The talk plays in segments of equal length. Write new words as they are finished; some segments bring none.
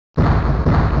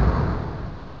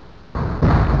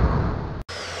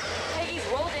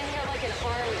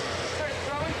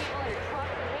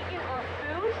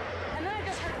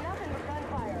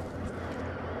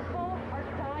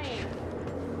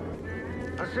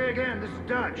say again, this is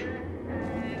Dutch.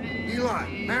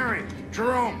 Eli, Mary,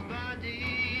 Jerome.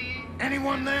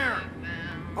 Anyone there?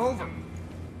 Over.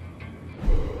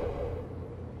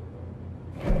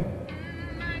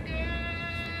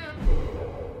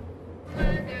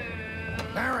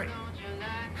 Mary.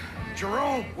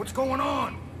 Jerome, what's going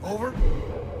on? Over.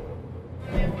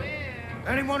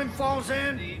 Anyone in Falls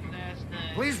End?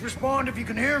 Please respond if you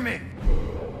can hear me.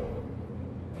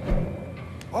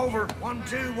 Over. 1,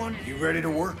 2, 1. You ready to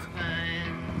work?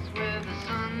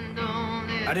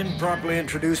 I didn't properly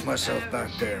introduce myself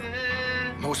back there.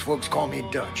 Most folks call me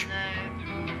Dutch.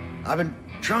 I've been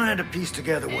trying to piece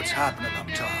together what's happening up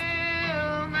top.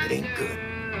 It ain't good.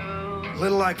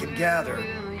 Little I can gather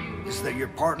is that your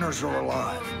partners are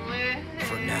alive.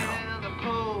 For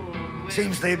now.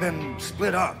 Seems they've been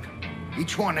split up.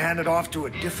 Each one handed off to a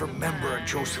different member of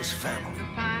Joseph's family.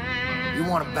 You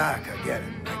want him back, I get it.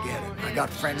 I got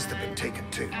friends that've been taken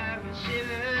too.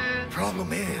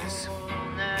 Problem is,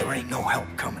 there ain't no help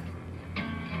coming.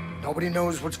 Nobody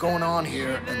knows what's going on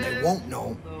here, and they won't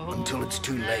know until it's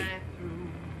too late.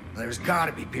 There's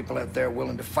gotta be people out there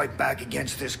willing to fight back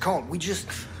against this cult. We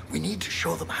need to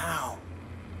show them how.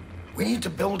 We need to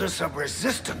build us a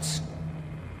resistance.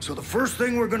 So the first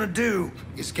thing we're gonna do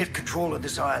is get control of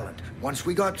this island. Once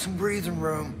we got some breathing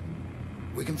room,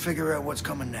 we can figure out what's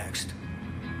coming next.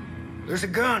 There's a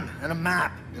gun and a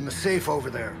map in the safe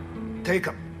over there. Take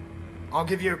them. I'll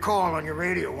give you a call on your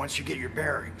radio once you get your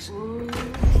bearings. Ooh,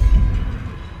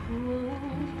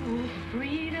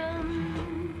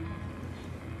 freedom.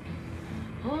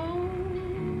 Oh,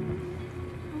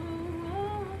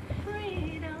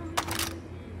 freedom.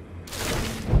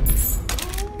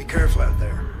 Be careful out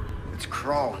there. It's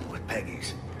crawling with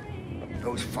Peggies.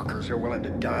 Those fuckers are willing to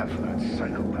die for that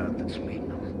psychopath that's leading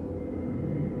them.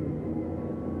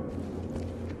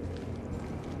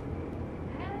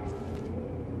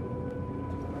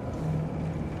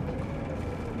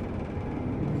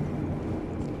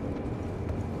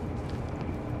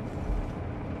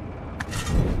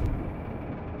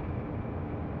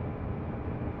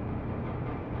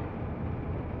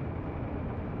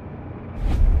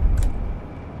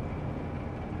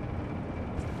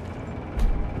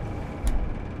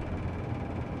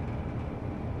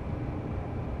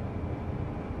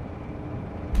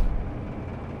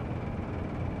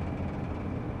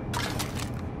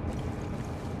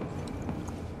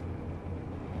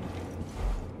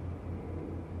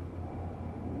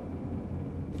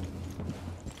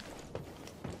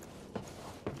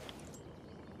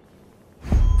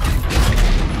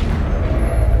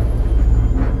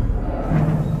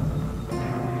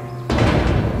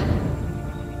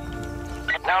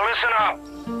 Now listen up.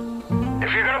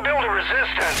 If you're gonna build a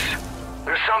resistance,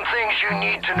 there's some things you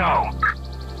need to know.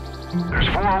 There's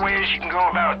 4 ways you can go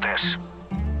about this.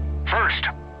 First,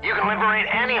 you can liberate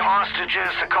any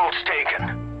hostages the cult's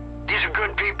taken. These are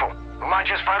good people who might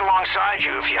just fight alongside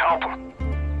you if you help them.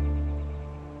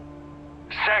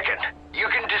 Second, you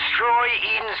can destroy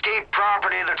Eden's Gate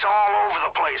property that's all over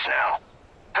the place now.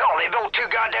 Hell, they built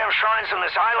 2 goddamn shrines on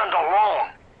this island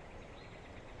alone.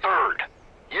 Third,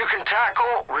 you can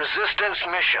tackle resistance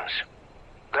missions.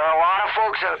 There are a lot of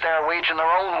folks out there waging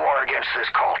their own war against this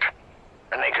cult,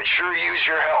 and they could sure use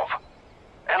your help.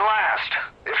 And last,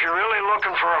 if you're really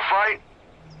looking for a fight,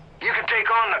 you can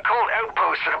take on the cult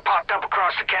outposts that have popped up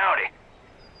across the county.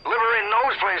 Liberating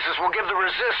those places will give the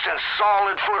resistance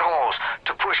solid footholds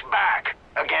to push back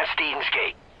against Eden's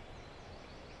Gate.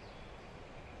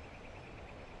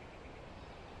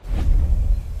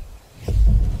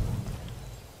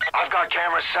 I've got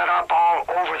cameras set up all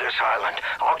over this island.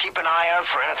 I'll keep an eye out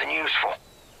for anything useful.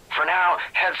 For now,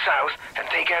 head south and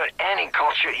take out any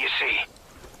cult shit you see.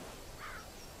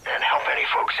 And help any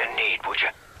folks in need, would you?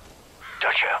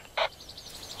 Dutch out.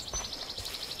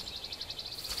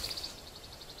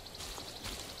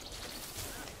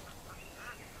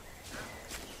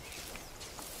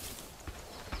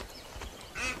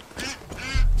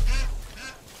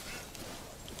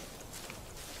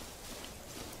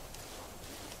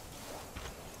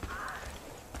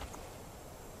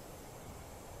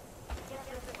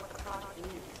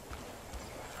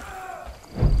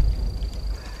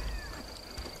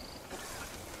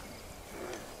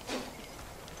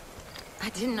 I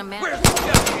didn't imagine. Where's the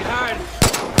deputy hiding?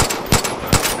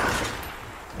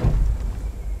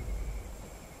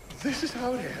 This is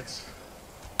how it ends.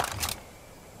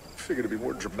 Figured it'd be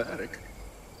more dramatic.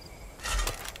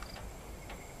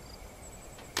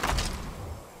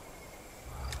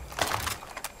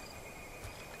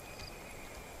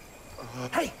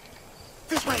 Hey!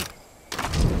 This way!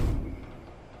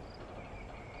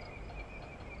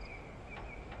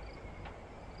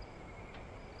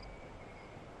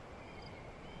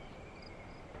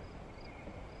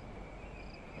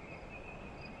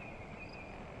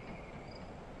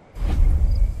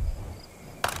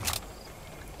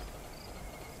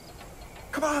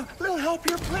 Come on, a little help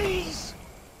here, please.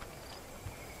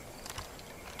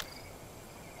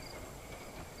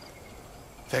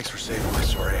 Thanks for saving my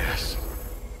sorry ass.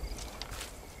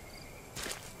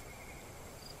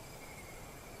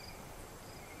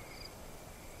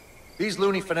 These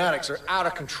loony fanatics are out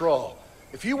of control.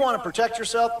 If you want to protect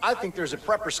yourself, I think there's a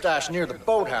prepper stash near the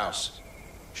boathouse.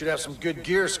 Should have some good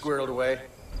gear squirreled away.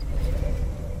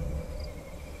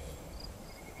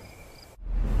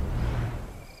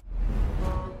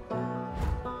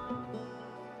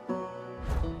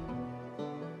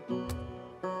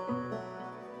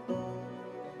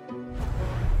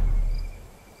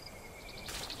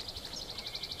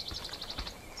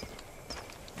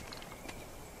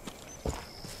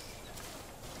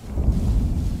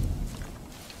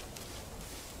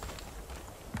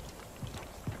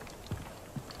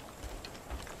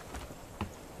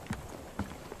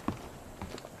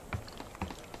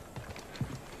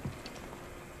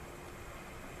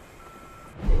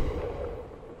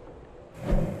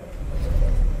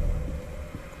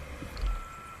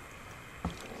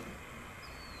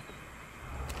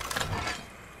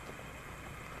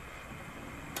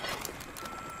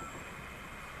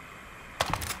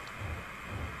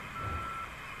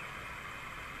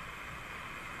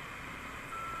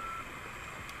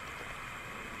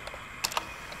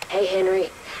 Hey, Henry.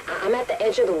 I'm at the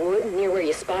edge of the wood near where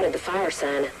you spotted the fire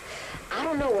sign. I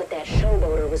don't know what that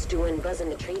showboater was doing buzzing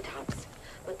the treetops,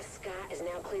 but the sky is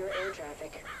now clear of air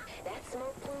traffic. That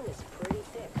smoke plume is pretty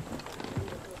thick.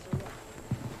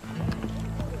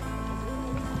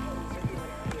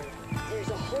 There's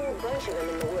a whole bunch of them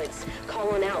in the woods,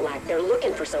 calling out like they're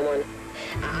looking for someone.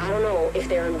 I don't know if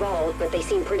they're involved, but they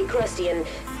seem pretty crusty and...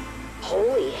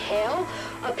 Holy hell!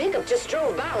 A pickup just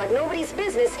drove by like nobody's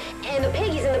business, and the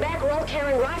piggies in the back were all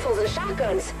carrying rifles and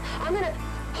shotguns. I'm gonna...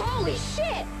 Holy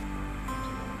shit!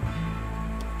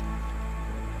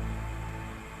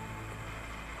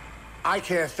 I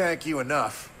can't thank you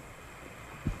enough.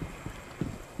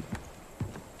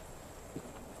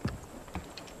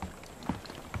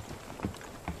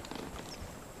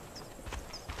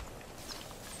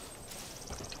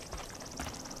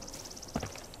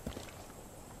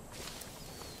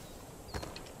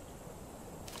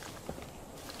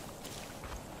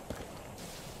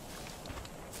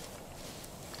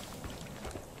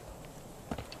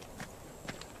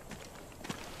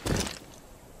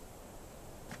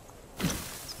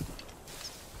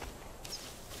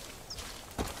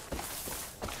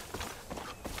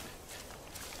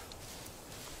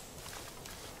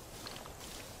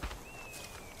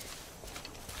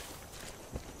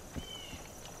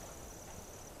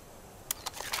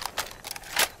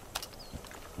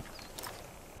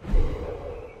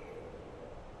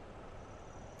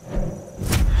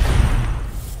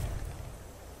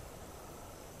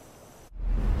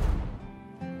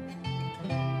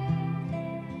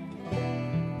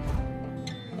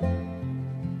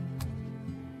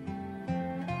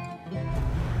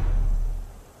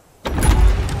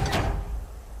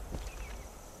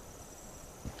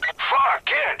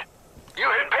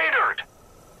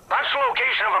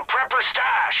 Of a prepper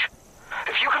stash.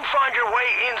 If you can find your way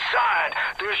inside,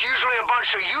 there's usually a bunch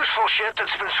of useful shit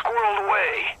that's been squirreled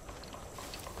away.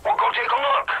 We'll go take a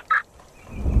look.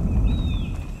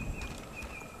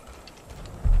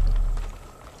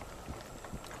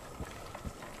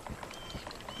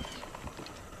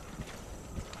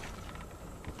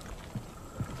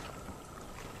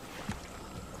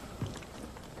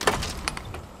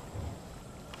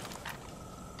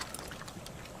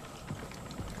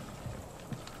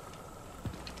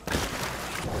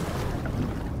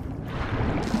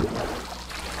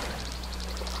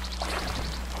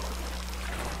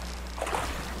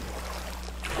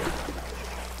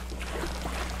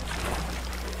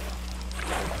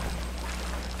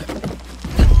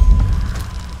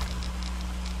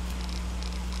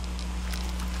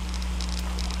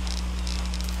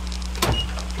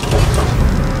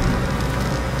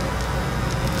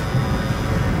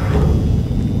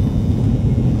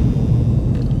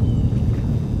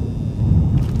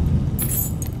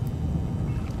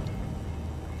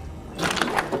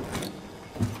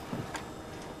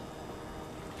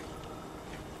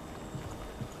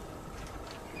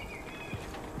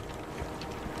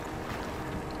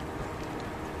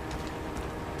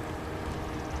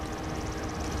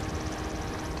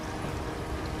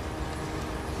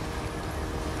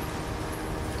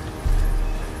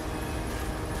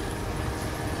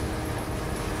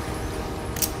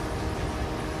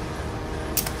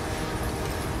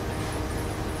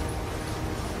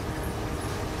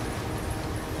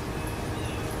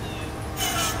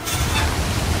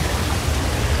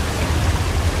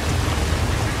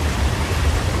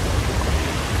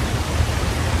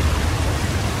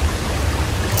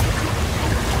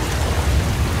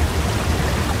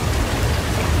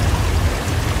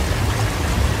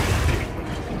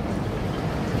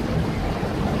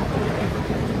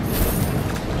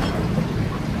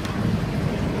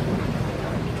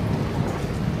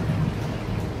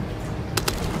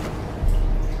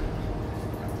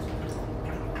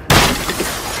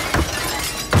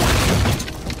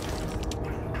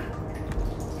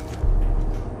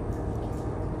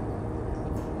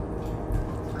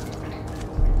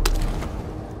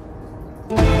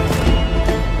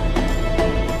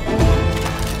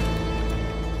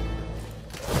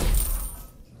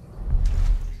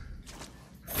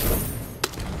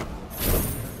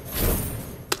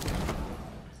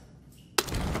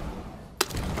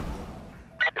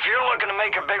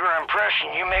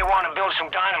 impression, you may want to build some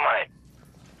dynamite.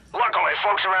 Luckily,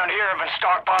 folks around here have been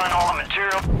stockpiling all the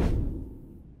material.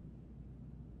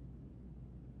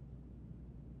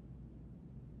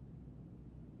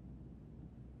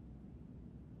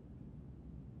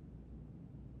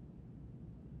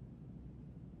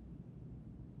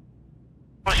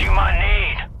 You might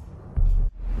need.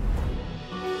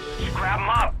 Just grab them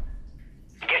up.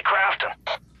 Get crafting.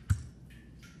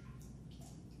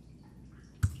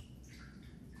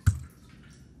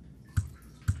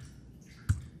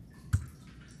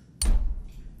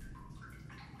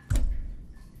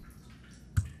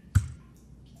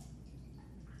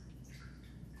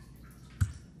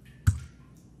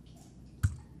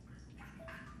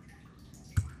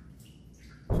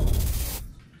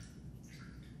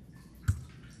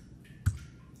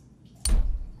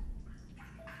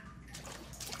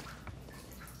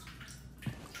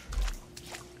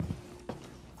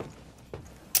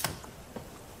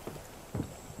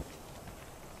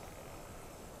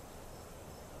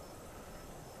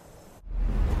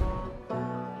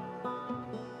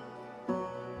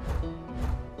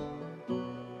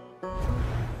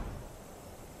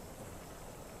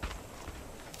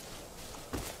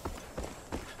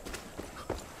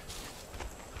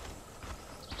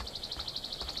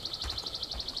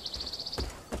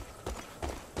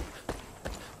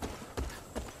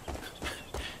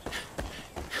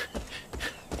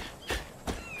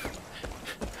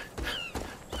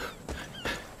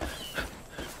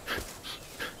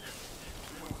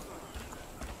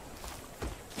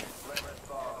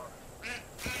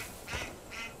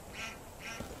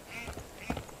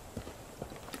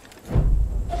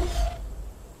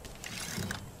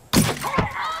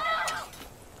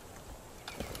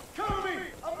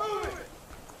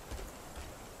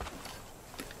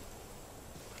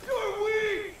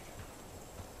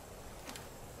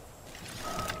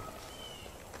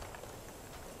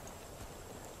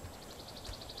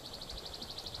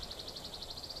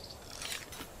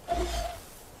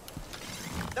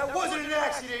 That wasn't an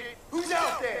accident! Who's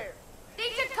out there? They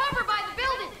took cover by the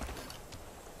building!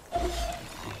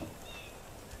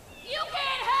 You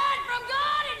can't hide from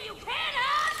God and you can't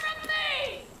hide from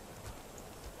me!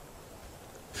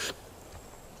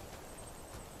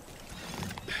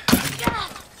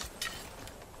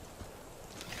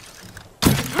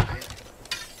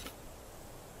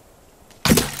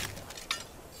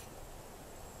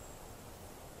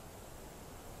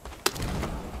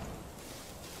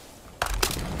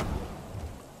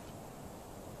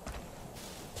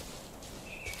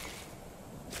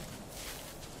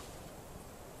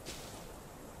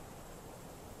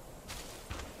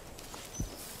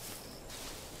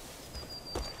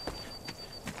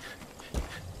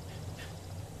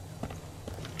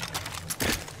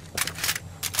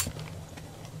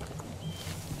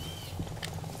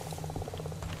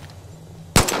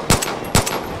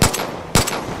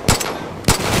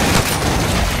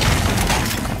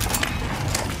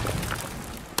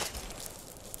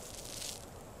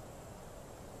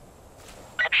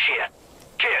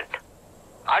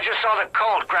 I just saw the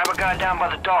cult grab a guy down by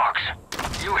the docks.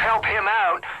 You help him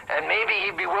out, and maybe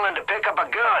he'd be willing to pick up a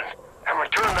gun and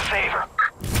return the favor.